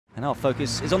And our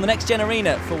focus is on the next gen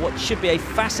arena for what should be a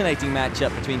fascinating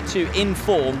matchup between two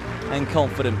in-form and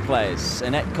confident players.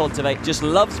 Anett Kontaveit just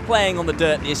loves playing on the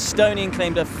dirt. The Estonian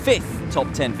claimed a 5th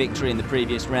top 10 victory in the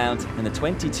previous round, and the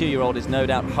 22-year-old is no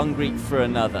doubt hungry for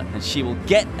another. And she will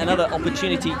get another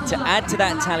opportunity to add to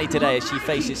that tally today as she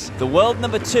faces the world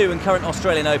 #2 and current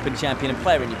Australian Open champion and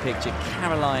player in your picture,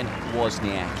 Caroline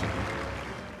Wozniacki.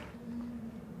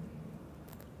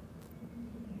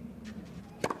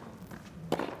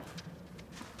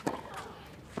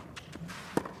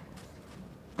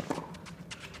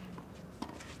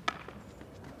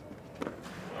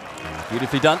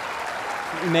 Beautifully done.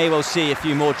 We may well see a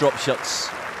few more drop shots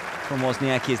from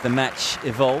Wozniacki as the match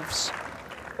evolves.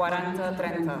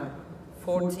 40-30,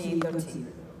 40-30.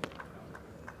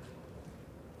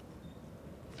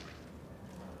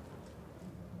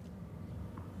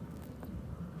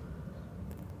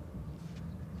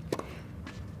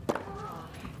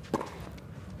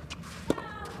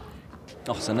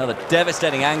 Oh, it's another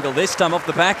devastating angle, this time off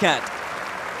the backhand.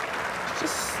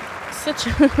 Just such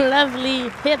a lovely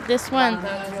hit, this one.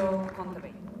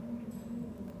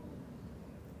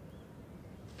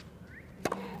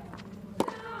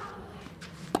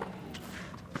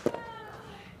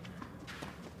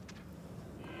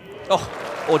 Oh,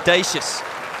 audacious.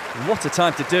 What a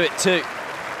time to do it too.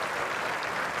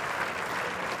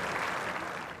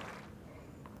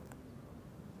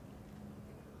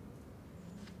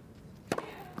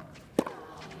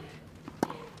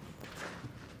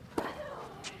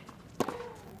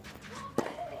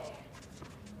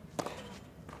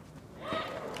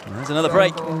 There's another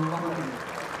break.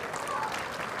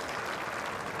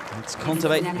 It's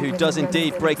Kontaveit who does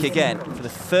indeed break again for the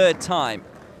 3rd time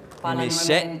in this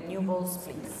set. The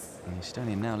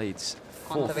Estonian now leads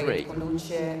 4-3.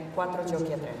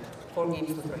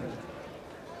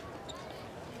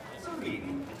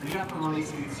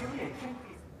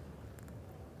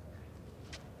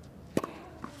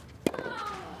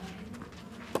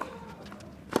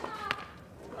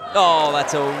 Oh,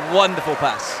 that's a wonderful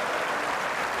pass.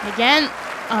 Again,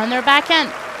 on their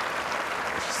backhand.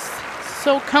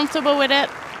 So comfortable with it.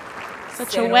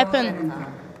 Such a weapon.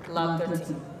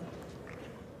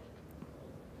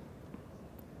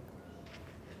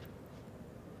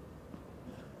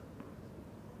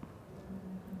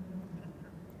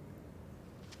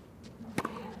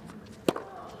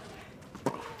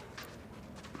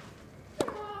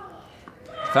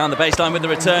 Found the baseline with the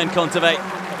return, Kontaveit,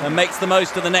 and makes the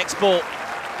most of the next ball.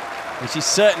 And she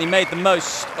certainly made the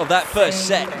most of that first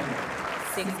set.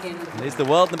 It is the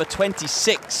world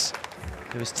 #26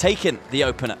 who has taken the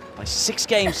opener by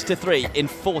 6-3 in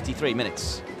 43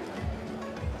 minutes.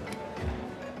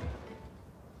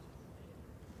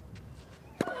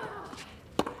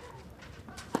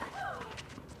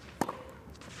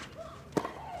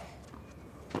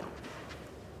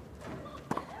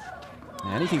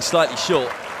 Anything slightly short,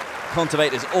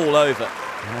 Kontaveit is all over.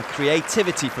 And her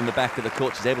creativity from the back of the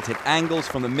court, she's able to hit angles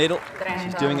from the middle.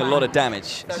 She's doing a lot of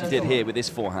damage, as she did here with this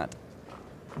forehand.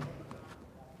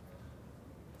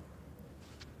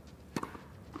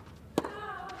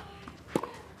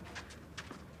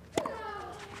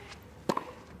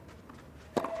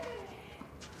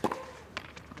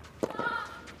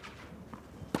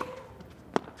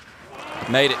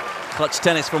 Made it. Clutch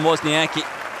tennis from Wozniacki.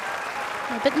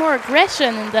 A bit more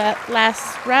aggression in that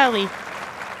last rally.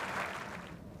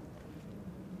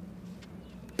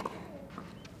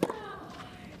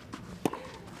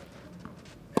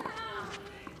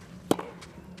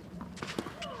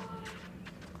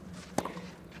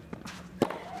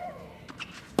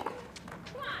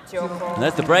 And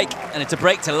there's the break, and it's a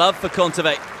break to love for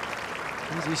Kontaveit.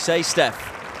 As you say, Steph,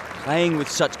 playing with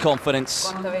such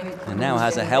confidence, and now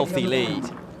has a healthy lead.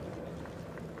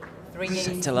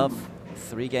 Set to love,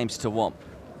 3-1.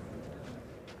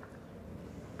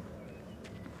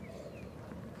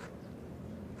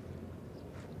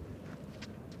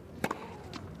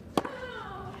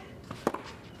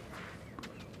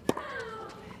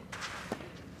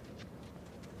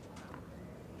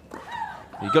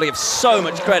 You've got to give so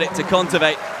much credit to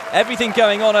Kontaveit. Everything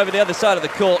going on over the other side of the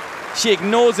court, she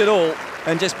ignores it all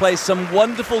and just plays some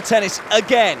wonderful tennis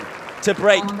again to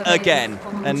break again.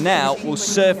 And now will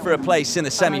serve for a place in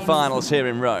the semi-finals here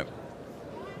in Rome.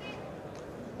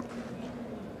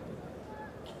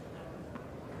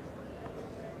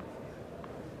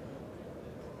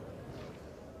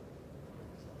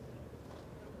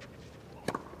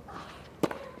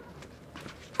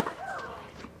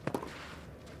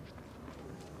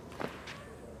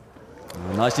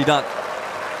 Nicely done.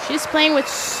 She's playing with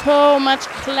so much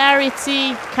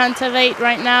clarity, Kontaveit,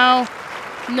 right now.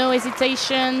 No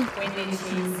hesitation.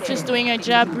 Just doing her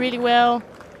job really well.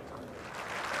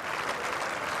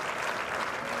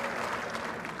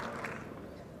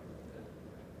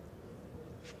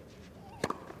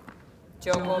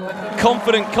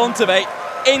 Confident Kontaveit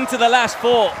into the last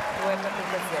 4.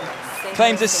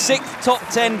 Claims a 6th top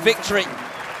 10 victory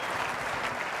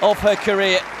of her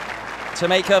career to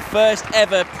make her first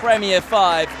ever Premier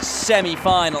 5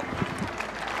 semi-final,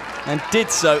 and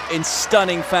did so in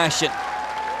stunning fashion.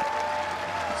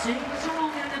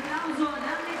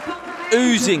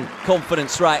 Oozing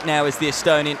confidence right now is the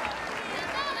Estonian.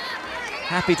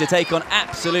 Happy to take on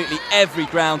absolutely every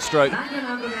ground stroke.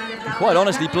 And quite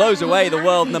honestly, blows away the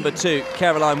world number 2,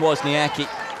 Caroline Wozniacki.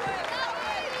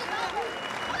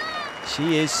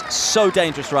 She is so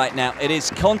dangerous right now. It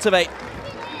is Kontaveit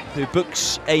who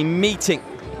books a meeting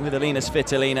with Elina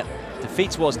Svitolina.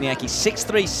 Defeats Wozniacki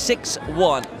 6-3,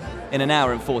 6-1 in an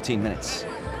hour and 14 minutes.